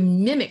going to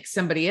mimic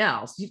somebody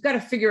else. You've got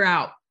to figure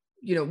out,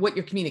 what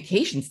your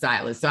communication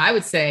style is. So I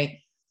would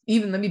say,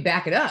 even let me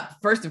back it up.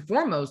 First and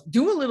foremost,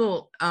 do a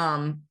little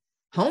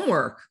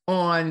homework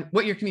on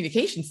what your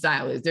communication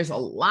style is. There's a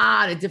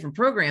lot of different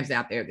programs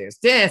out there. There's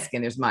DISC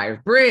and there's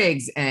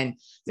Myers-Briggs and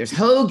there's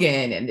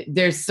Hogan and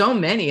there's so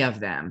many of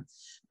them.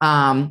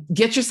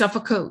 Get yourself a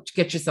coach,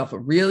 get yourself a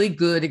really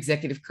good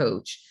executive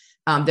coach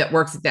that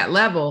works at that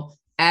level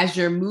as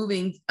you're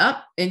moving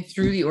up and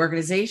through the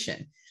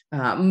organization.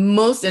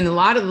 Most and a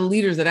lot of the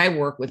leaders that I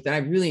work with that I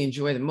really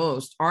enjoy the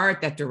most are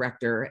at that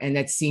director and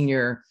that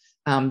senior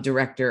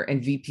director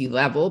and VP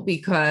level,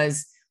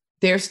 because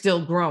they're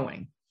still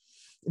growing.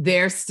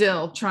 They're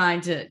still trying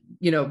to,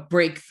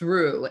 break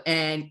through.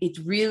 And it's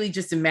really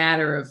just a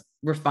matter of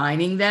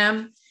refining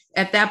them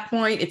at that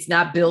point. It's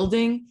not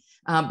building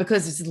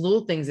because it's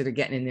little things that are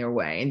getting in their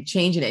way and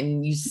changing it.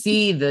 And you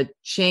see the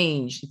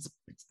change. It's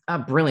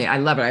brilliant. I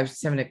love it. I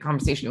was having a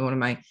conversation with one of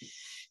my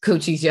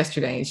coaches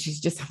yesterday, and she's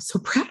just, I'm so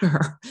proud of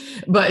her.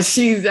 But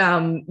she's,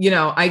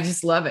 I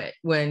just love it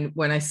when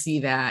I see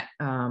that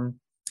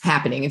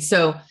happening. And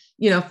so,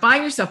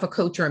 find yourself a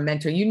coach or a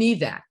mentor. You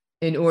need that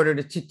in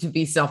order to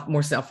be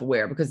more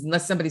self-aware, because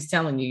unless somebody's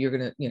telling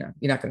you, you're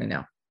not going to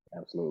know.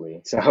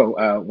 Absolutely.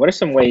 So what are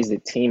some ways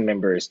that team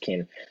members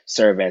can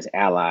serve as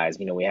allies?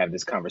 We have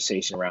this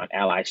conversation around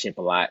allyship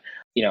a lot.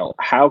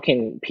 How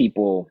can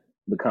people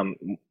become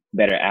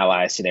better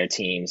allies to their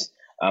teams?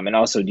 And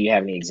also, do you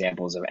have any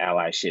examples of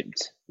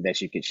allyships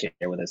that you could share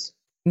with us?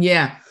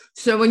 Yeah.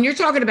 So when you're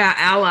talking about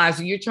allies,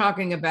 you're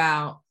talking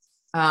about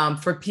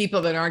for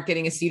people that aren't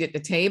getting a seat at the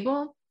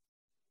table,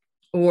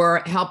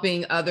 or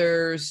helping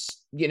others,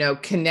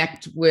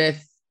 connect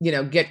with,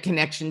 get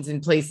connections in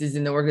places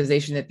in the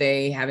organization that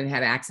they haven't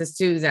had access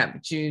to. Is that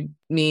what you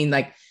mean?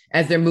 Like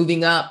as they're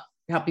moving up,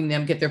 helping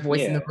them get their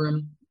voice in the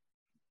room?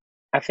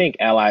 I think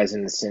allies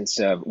in the sense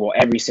of,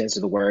 every sense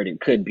of the word.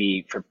 It could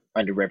be for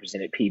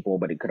underrepresented people,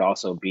 but it could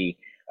also be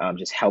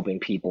just helping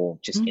people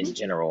just in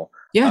general.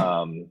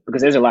 Yeah.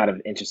 Because there's a lot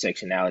of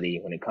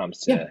intersectionality when it comes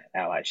to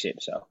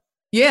allyship. So.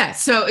 Yeah.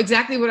 So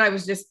exactly what I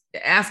was just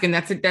asking,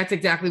 that's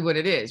exactly what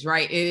it is,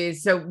 right? It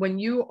is. So when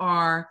you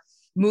are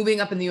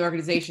moving up in the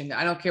organization,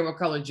 I don't care what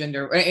color,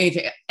 gender, or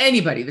anything,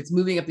 anybody that's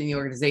moving up in the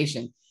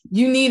organization,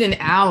 you need an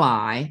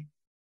ally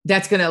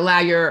that's going to allow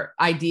your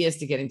ideas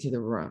to get into the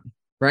room,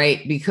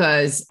 right?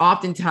 Because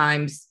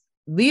oftentimes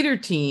leader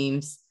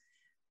teams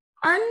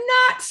are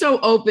not so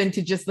open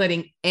to just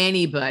letting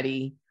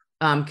anybody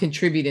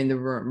contribute in the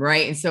room,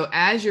 right? And so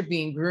as you're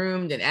being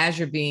groomed and as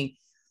you're being,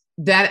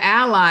 that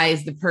ally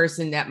is the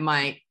person that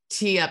might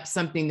tee up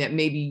something that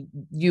maybe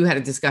you had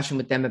a discussion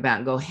with them about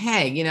and go,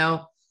 hey,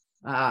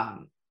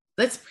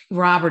 let's bring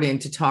Robert in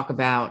to talk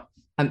about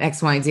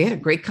X, Y, and Z. I had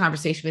a great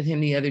conversation with him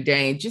the other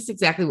day, just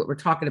exactly what we're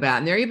talking about.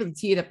 And they're able to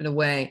tee it up in a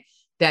way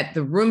that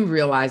the room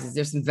realizes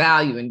there's some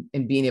value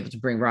in being able to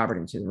bring Robert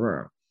into the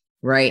room,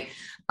 right?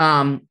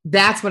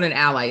 That's what an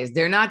ally is.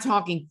 They're not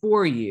talking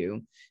for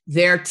you.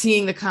 They're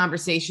teeing the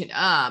conversation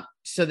up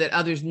so that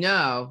others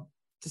know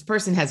this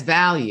person has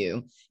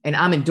value and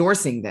I'm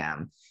endorsing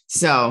them.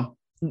 So,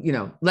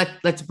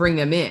 let's bring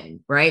them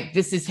in, right?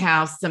 This is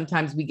how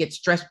sometimes we get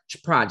stretch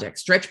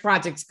projects. Stretch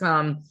projects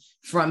come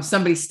from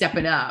somebody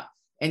stepping up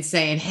and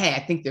saying, hey, I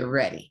think they're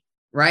ready,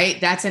 right?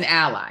 That's an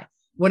ally.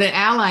 What an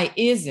ally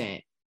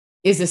isn't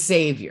is a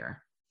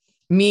savior,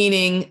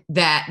 meaning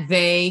that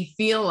they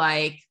feel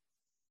like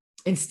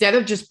instead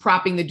of just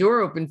propping the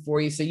door open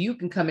for you so you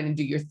can come in and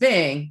do your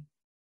thing,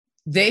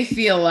 they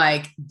feel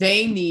like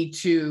they need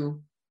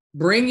to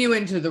bring you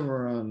into the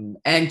room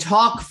and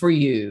talk for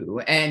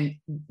you. And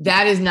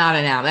that is not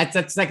an ally.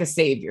 That's like a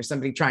savior,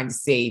 somebody trying to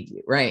save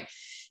you, right?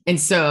 And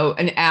so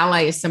an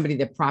ally is somebody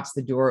that props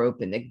the door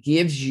open, that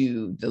gives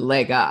you the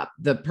leg up,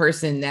 the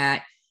person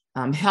that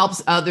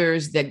helps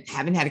others that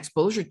haven't had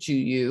exposure to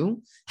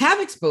you,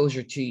 have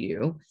exposure to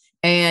you,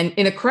 and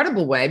in a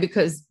credible way,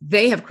 because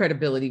they have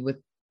credibility with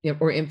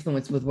or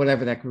influence with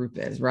whatever that group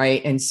is,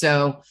 right? And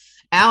so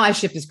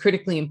allyship is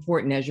critically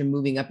important as you're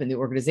moving up in the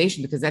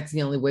organization, because that's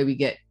the only way we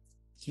get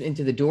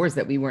into the doors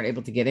that we weren't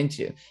able to get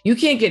into. You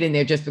can't get in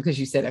there just because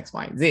you said X,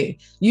 Y, and Z.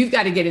 You've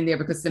got to get in there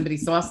because somebody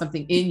saw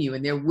something in you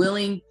and they're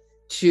willing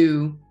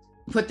to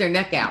put their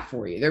neck out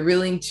for you. They're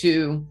willing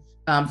to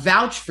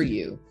vouch for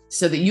you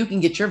so that you can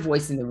get your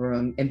voice in the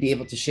room and be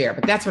able to share.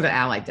 But that's what an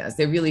ally does.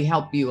 They really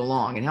help you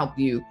along and help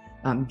you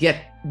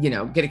get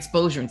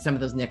exposure in some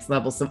of those next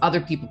levels so other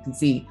people can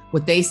see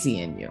what they see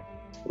in you.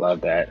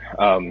 Love that.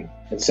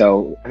 And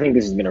so I think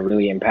this has been a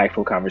really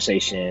impactful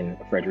conversation,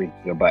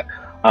 Frederica, but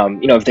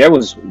if there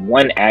was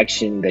one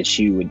action that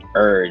you would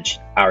urge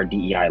our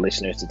DEI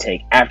listeners to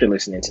take after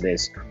listening to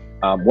this,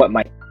 what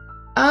might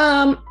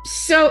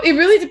So it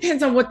really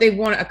depends on what they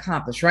want to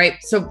accomplish, right?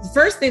 So the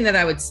first thing that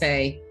I would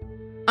say,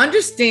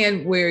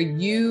 understand where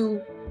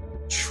you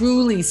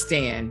truly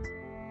stand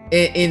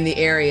in the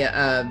area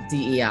of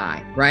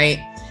DEI, right?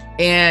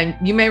 And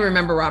you may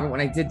remember, Robert,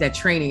 when I did that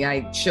training,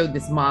 I showed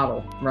this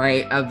model,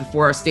 right, of the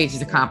 4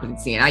 stages of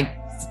competency. And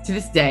to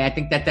this day, I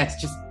think that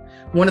that's just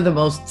one of the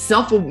most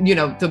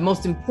the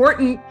most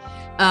important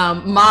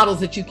models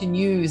that you can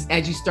use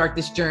as you start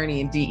this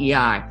journey in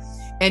DEI.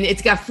 And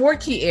it's got 4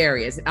 key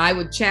areas. I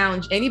would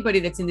challenge anybody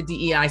that's in the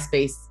DEI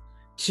space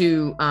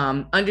to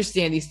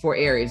understand these 4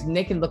 areas, and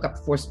they can look up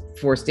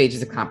 4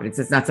 stages of competence.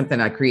 It's not something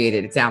I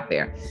created, it's out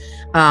there.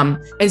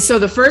 And so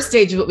the first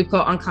stage is what we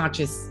call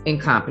unconscious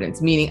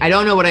incompetence, meaning I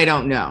don't know what I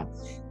don't know.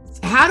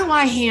 How do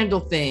I handle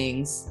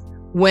things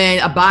when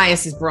a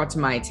bias is brought to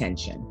my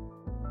attention,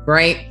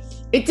 right?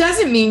 It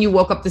doesn't mean you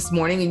woke up this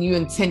morning and you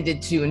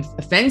intended to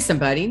offend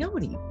somebody.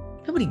 Nobody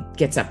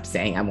gets up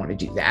saying, I want to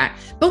do that.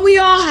 But we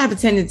all have a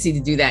tendency to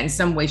do that in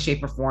some way,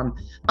 shape, or form,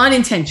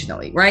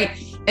 unintentionally, right?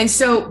 And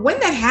so when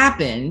that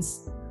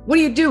happens, what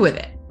do you do with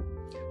it,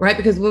 right?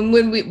 Because when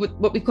we,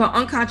 what we call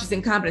unconscious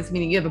incompetence,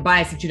 meaning you have a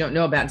bias that you don't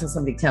know about until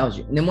somebody tells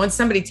you. And then once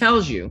somebody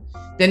tells you,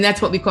 then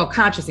that's what we call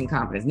conscious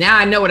incompetence. Now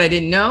I know what I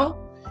didn't know.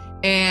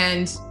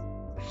 And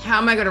how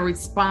am I going to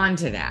respond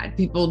to that?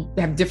 People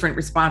have different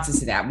responses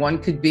to that. One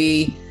could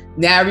be,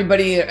 now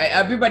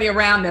everybody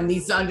around them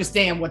needs to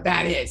understand what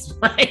that is,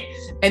 right?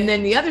 And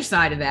then the other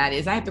side of that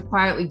is I have to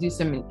quietly do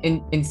some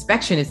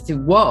inspection as to,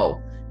 whoa,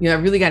 I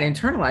really got to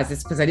internalize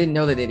this because I didn't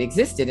know that it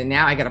existed. And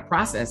now I got to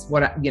process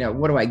what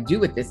do I do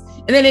with this?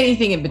 And then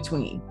anything in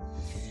between.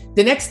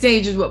 The next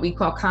stage is what we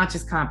call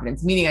conscious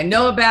competence, meaning I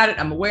know about it,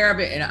 I'm aware of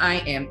it, and I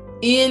am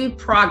in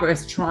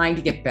progress trying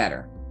to get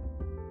better,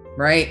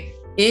 right?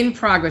 In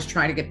progress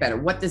trying to get better.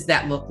 What does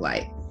that look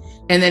like?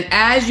 And then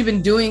as you've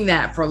been doing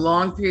that for a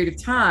long period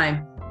of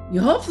time, you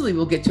hopefully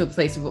will get to a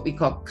place of what we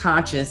call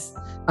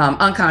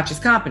unconscious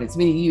competence,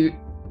 meaning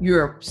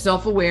you're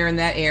self-aware in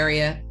that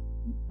area,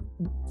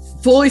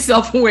 fully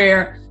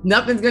self-aware.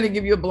 Nothing's going to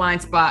give you a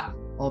blind spot,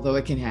 although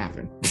it can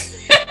happen,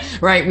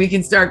 right? We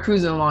can start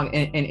cruising along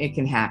and it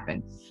can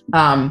happen.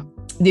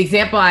 The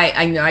example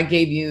I know I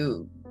gave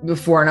you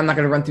before, and I'm not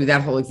going to run through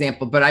that whole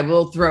example, but I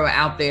will throw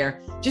out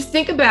there. Just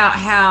think about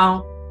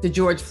how the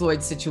George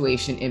Floyd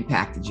situation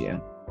impacted you.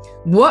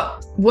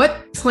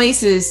 What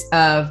places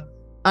of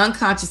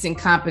unconscious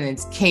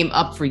incompetence came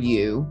up for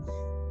you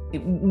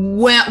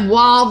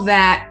while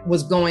that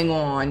was going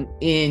on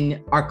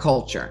in our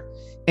culture?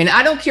 And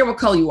I don't care what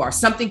color you are,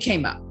 something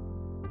came up,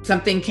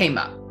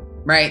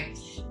 right?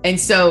 And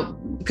so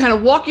kind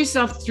of walk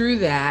yourself through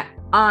that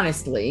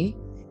honestly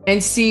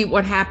and see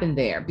what happened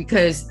there,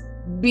 because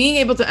being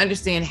able to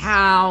understand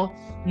how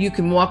you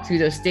can walk through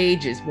those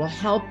stages will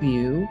help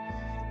you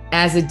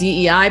as a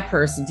DEI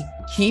person to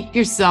keep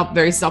yourself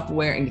very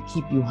self-aware and to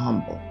keep you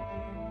humble,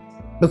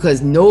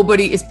 because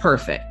nobody is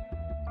perfect.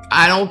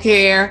 I don't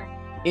care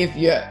if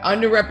you're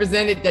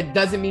underrepresented, that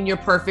doesn't mean you're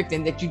perfect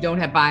and that you don't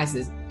have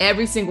biases.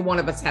 Every single one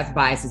of us has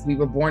biases. We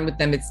were born with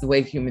them. It's the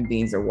way human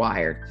beings are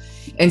wired.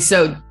 And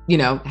so,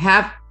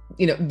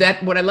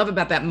 that what I love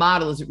about that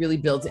model is it really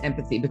builds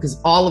empathy,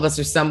 because all of us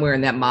are somewhere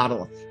in that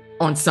model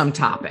on some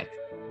topic,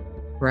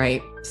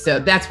 right? So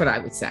that's what I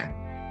would say.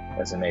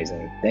 That's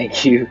amazing.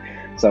 Thank you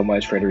so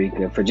much,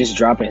 Frederica, for just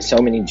dropping so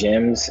many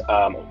gems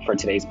for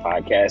today's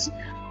podcast.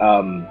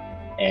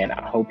 And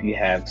I hope you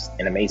have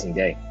an amazing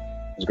day.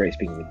 It was great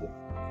speaking with you.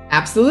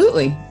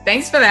 Absolutely.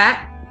 Thanks for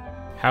that.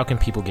 How can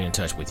people get in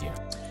touch with you?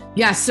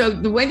 Yeah, so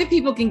the way that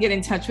people can get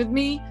in touch with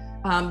me,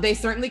 they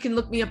certainly can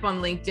look me up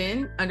on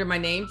LinkedIn under my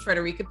name,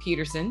 Frederica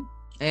Peterson,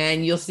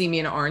 and you'll see me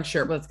in an orange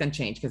shirt. Well, it's going to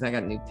change because I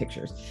got new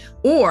pictures.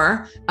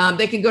 Or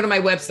they can go to my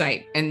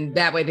website, and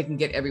that way they can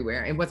get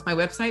everywhere. And what's my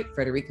website?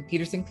 Frederica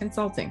Peterson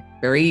Consulting.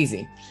 Very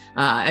easy.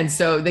 And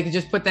so they can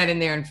just put that in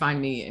there and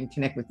find me and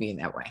connect with me in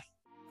that way.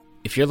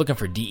 If you're looking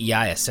for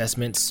DEI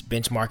assessments,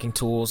 benchmarking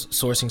tools,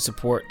 sourcing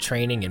support,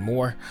 training, and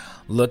more,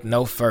 look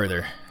no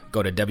further.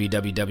 Go to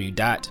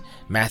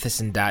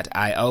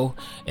www.matheson.io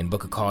and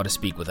book a call to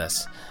speak with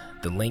us.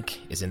 The link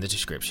is in the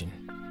description.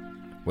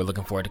 We're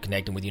looking forward to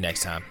connecting with you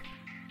next time.